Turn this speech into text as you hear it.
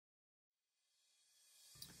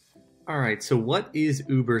Alright, so what is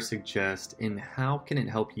Ubersuggest and how can it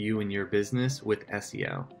help you in your business with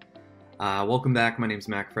SEO? Welcome back, my name is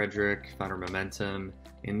Mac Frederick, founder of Momentum,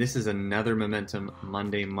 and this is another Momentum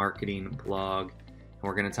Monday marketing blog. And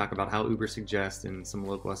we're going to talk about how Ubersuggest and some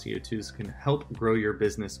local SEO tools can help grow your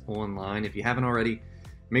business online. If you haven't already,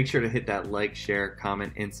 make sure to hit that like, share,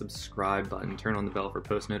 comment, and subscribe button. Turn on the bell for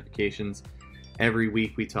post notifications. Every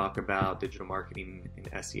week we talk about digital marketing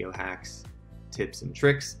and SEO hacks, tips, and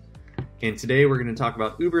tricks. And today we're going to talk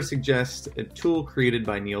about Ubersuggest, a tool created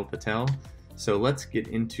by Patel. So let's get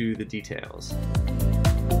into the details.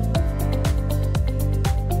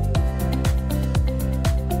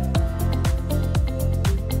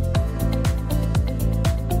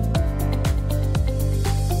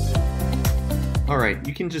 Alright,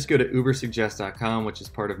 you can just go to ubersuggest.com, which is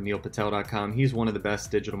part of neilpatel.com. He's one of the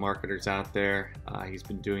best digital marketers out there. He's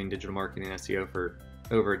been doing digital marketing and SEO for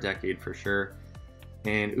over a decade for sure.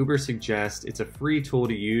 And Ubersuggest, it's a free tool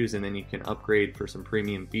to use, and then you can upgrade for some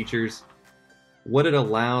premium features. What it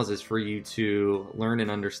allows is for you to learn and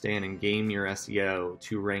understand and game your SEO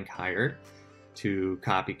to rank higher, to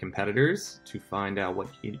copy competitors, to find out what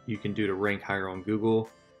you can do to rank higher on Google,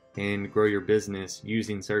 and grow your business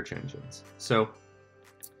using search engines. So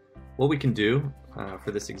what we can do for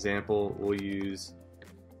this example, we'll use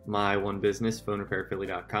my one business,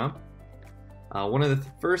 phonerepairphilly.com. One of the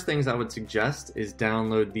first things I would suggest is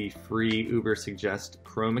download the free Ubersuggest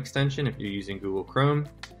Chrome extension. If you're using Google Chrome,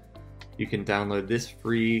 you can download this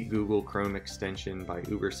free Google Chrome extension by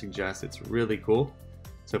Ubersuggest. It's really cool.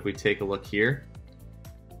 So if we take a look here,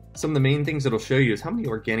 some of the main things it'll show you is how many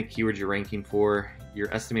organic keywords you're ranking for, your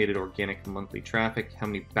estimated organic monthly traffic, how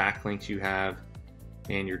many backlinks you have,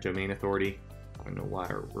 and your domain authority. I don't know why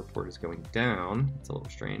our report is going down. It's a little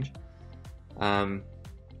strange.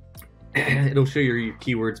 It'll show your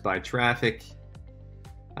keywords by traffic,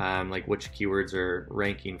 like which keywords are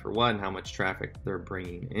ranking for what and how much traffic they're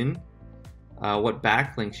bringing in, what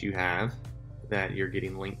backlinks you have that you're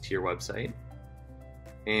getting linked to your website,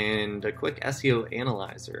 and a quick SEO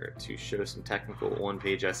analyzer to show some technical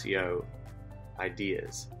on-page SEO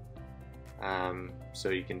ideas. So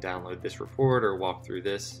you can download this report or walk through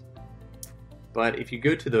this. But if you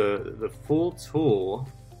go to the full tool,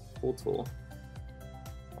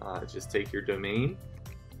 just take your domain,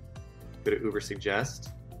 go to Ubersuggest,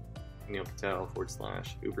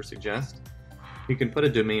 neilpatel.com/Ubersuggest. You can put a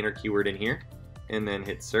domain or keyword in here and then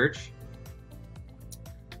hit search.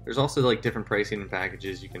 There's also like different pricing and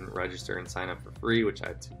packages. You can register and sign up for free, which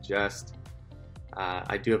I'd suggest.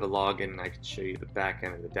 I do have a login and I can show you the back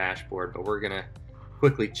end of the dashboard, but we're gonna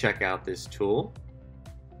quickly check out this tool.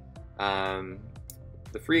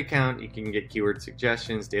 The free account, you can get keyword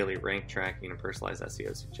suggestions, daily rank tracking, and personalized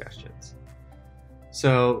SEO suggestions.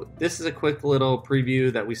 So this is a quick little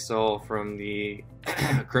preview that we saw from the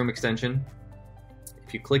Chrome extension.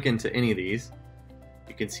 If you click into any of these,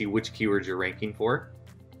 you can see which keywords you're ranking for,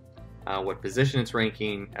 what position it's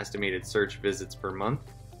ranking, estimated search visits per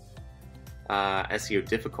month, SEO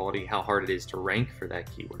difficulty, how hard it is to rank for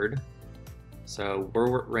that keyword. So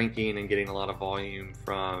we're ranking and getting a lot of volume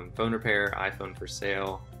from phone repair, iPhone for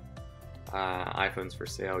sale, iPhones for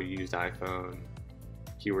sale, used iPhone,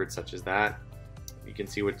 keywords such as that. You can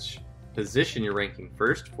see which position you're ranking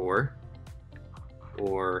first for,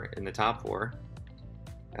 or in the top 4.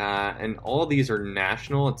 And all these are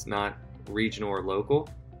national, it's not regional or local.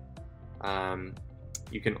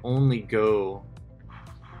 You can only go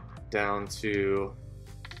down to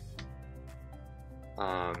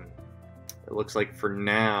it looks like for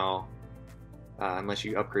now, unless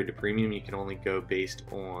you upgrade to premium, you can only go based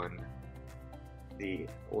on the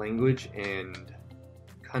language and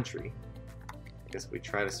country. I guess if we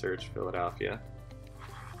try to search Philadelphia,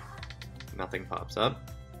 nothing pops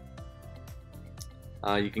up.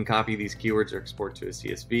 You can copy these keywords or export to a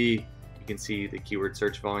CSV. You can see the keyword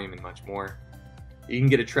search volume and much more. You can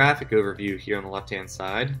get a traffic overview here on the left-hand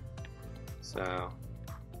side. So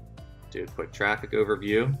do a quick traffic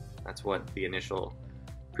overview. That's what the initial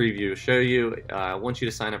preview will show you. I want you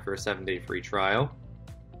to sign up for a 7-day free trial.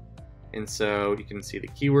 And so you can see the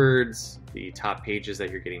keywords, the top pages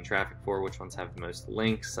that you're getting traffic for, which ones have the most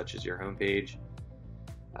links, such as your homepage.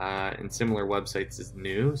 And similar websites is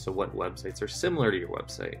new, so what websites are similar to your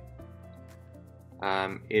website.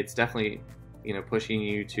 It's definitely pushing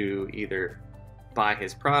you to either buy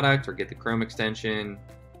his product or get the Chrome extension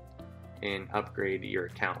and upgrade your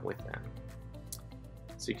account with them.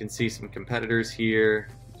 So you can see some competitors here.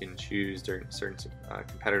 You can choose certain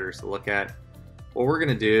competitors to look at. What we're going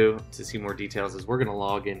to do to see more details is we're going to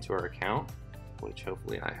log into our account, which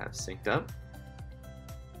hopefully I have synced up.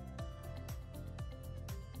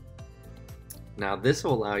 Now this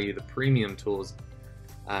will allow you the premium tools.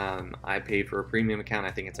 I paid for a premium account.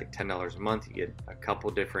 I think it's like $10 a month. You get a couple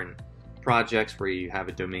different projects where you have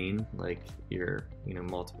a domain, like your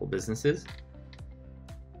multiple businesses.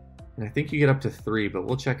 And I think you get up to 3, but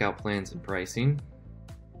we'll check out plans and pricing.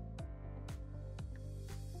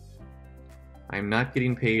 I'm not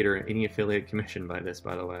getting paid or any affiliate commission by this,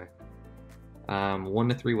 by the way. 1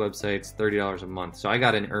 to 3 websites, $30 a month. So I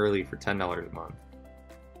got in early for $10 a month.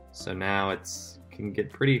 So now can get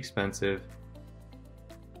pretty expensive,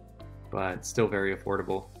 but still very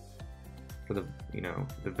affordable for the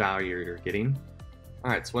value you're getting.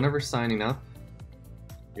 All right, so whenever signing up,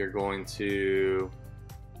 you're going to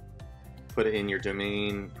put in your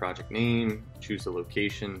domain, project name, choose a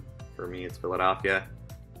location. For me, it's Philadelphia.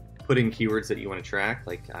 Put in keywords that you want to track,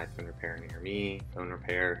 like iPhone repair near me, phone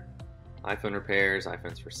repair, iPhone repairs,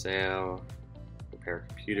 iPhones for sale, repair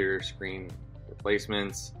computer screen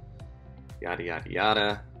replacements, yada yada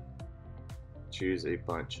yada. Choose a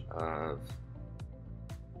bunch of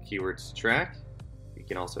keywords to track. You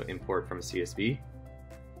can also import from a CSV.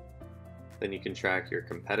 Then you can track your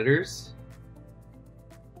competitors.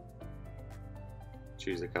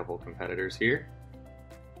 Choose a couple competitors here.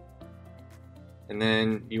 And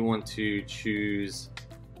then you want to choose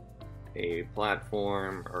a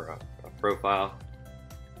platform or a profile.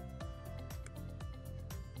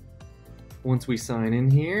 Once we sign in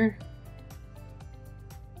here,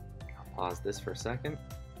 I'll pause this for a second.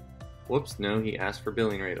 Whoops, no, he asked for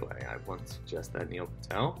billing right away. I wouldn't suggest that, Neil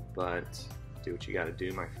Patel, but do what you gotta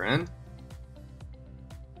do, my friend.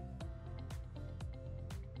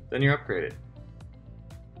 Then you're upgraded.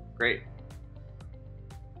 Great.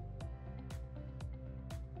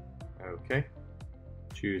 Okay.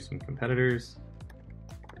 Choose some competitors.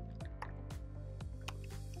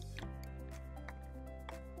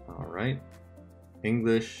 All right.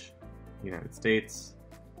 English, United States.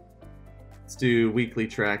 Let's do weekly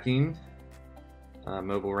tracking.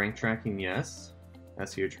 Mobile rank tracking, yes.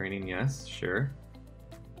 SEO training, yes, sure.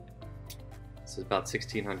 This is about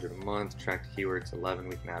 $1,600 a month. Tracked keywords, 11.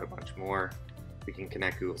 We can add a bunch more. We can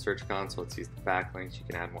connect Google Search Console. Let's use the backlinks. You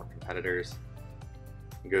can add more competitors.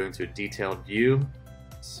 Go into a detailed view.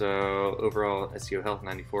 So overall SEO health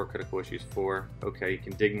 94, critical issues 4. Okay, you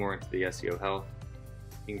can dig more into the SEO health.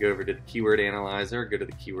 You can go over to the keyword analyzer, go to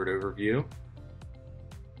the keyword overview.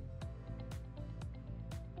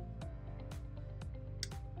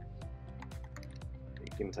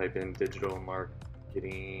 You can type in digital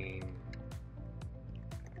marketing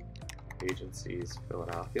agencies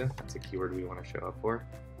Philadelphia. That's a keyword we want to show up for.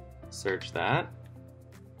 Search that.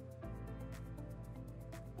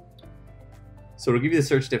 So it'll give you the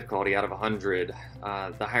search difficulty out of 100.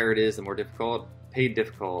 The higher it is, the more difficult. Paid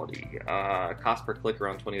difficulty. Cost per click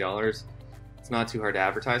around $20. It's not too hard to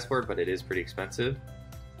advertise for it, but it is pretty expensive.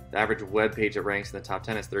 The average web page that ranks in the top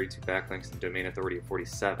 10 has 32 backlinks and domain authority of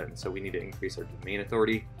 47. So we need to increase our domain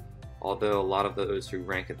authority. Although a lot of those who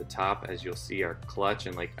rank at the top, as you'll see, are Clutch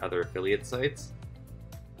and like other affiliate sites.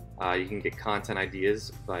 You can get content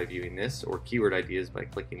ideas by viewing this, or keyword ideas by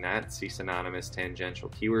clicking that. See synonymous, tangential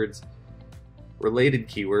keywords. Related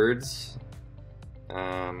keywords,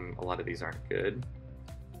 a lot of these aren't good.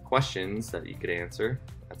 Questions that you could answer,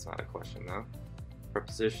 that's not a question though.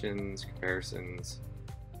 Prepositions, comparisons,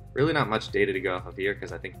 really not much data to go off of here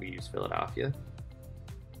because I think we use Philadelphia.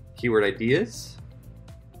 Keyword ideas,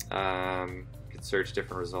 you could search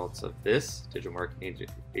different results of this, digital marketing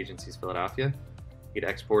agencies Philadelphia. You could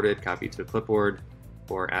export it, copy it to a clipboard,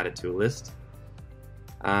 or add it to a list.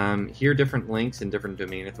 Here are different links and different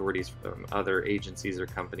domain authorities from other agencies or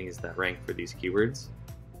companies that rank for these keywords.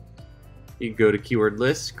 You can go to keyword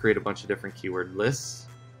lists, create a bunch of different keyword lists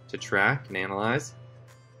to track and analyze,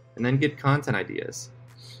 and then get content ideas.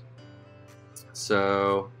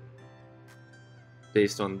 So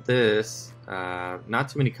based on this, not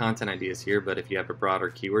too many content ideas here, but if you have a broader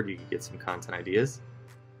keyword, you can get some content ideas.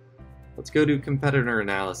 Let's go to competitor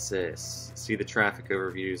analysis, see the traffic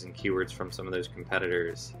overviews and keywords from some of those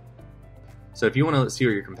competitors. So if you want to see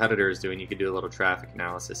what your competitor is doing, you can do a little traffic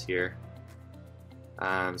analysis here.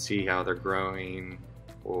 See how they're growing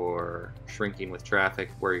or shrinking with traffic,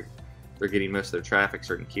 where they're getting most of their traffic,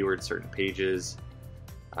 certain keywords, certain pages,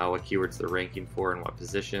 what keywords they're ranking for and what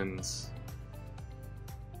positions.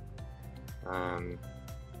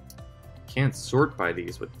 Can't sort by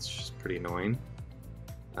these, which is pretty annoying.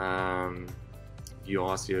 View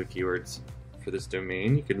SEO keywords for this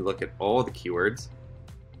domain. You can look at all the keywords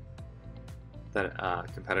that a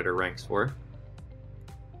competitor ranks for.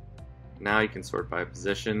 Now you can sort by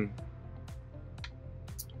position.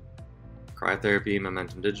 cryotherapy,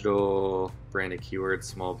 momentum digital, branded keywords,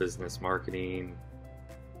 small business marketing,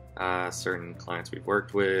 certain clients we've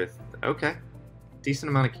worked with. Okay, decent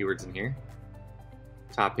amount of keywords in here.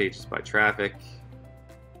 Top pages by traffic.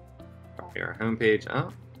 Probably our homepage.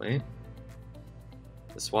 Oh, wait.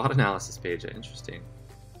 The SWOT analysis page. Interesting.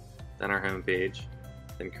 Then our homepage.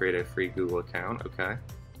 Then create a free Google account. Okay.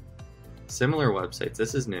 Similar websites.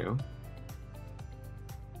 This is new.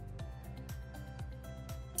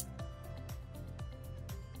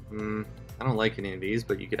 I don't like any of these,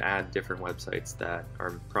 but you could add different websites that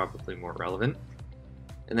are probably more relevant.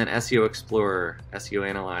 And then SEO Explorer, SEO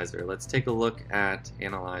Analyzer. Let's take a look at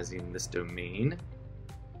analyzing this domain.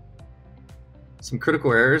 Some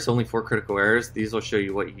critical errors, only 4 critical errors. These will show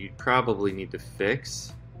you what you probably need to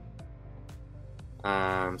fix.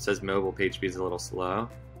 Says mobile page speed is a little slow.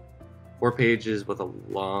 4 pages with a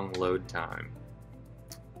long load time.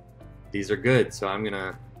 These are good, so I'm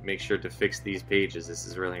gonna make sure to fix these pages. This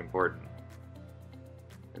is really important.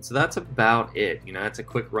 And so that's about it. You know, that's a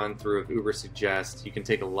quick run through of Ubersuggest. You can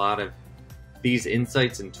take a lot of these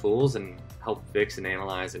insights and tools and help fix and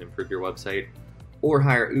analyze and improve your website, or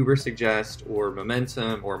hire Ubersuggest or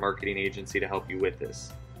Momentum or a marketing agency to help you with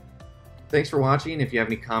this. Thanks for watching. If you have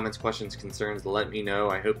any comments, questions, concerns, let me know.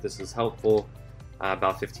 I hope this was helpful.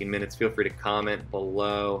 About 15 minutes. Feel free to comment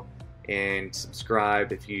below and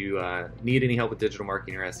subscribe. If you need any help with digital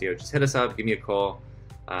marketing or SEO, just hit us up, give me a call,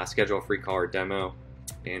 schedule a free call or demo,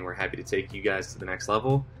 and we're happy to take you guys to the next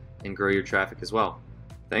level and grow your traffic as well.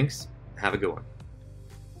 Thanks. Have a good one.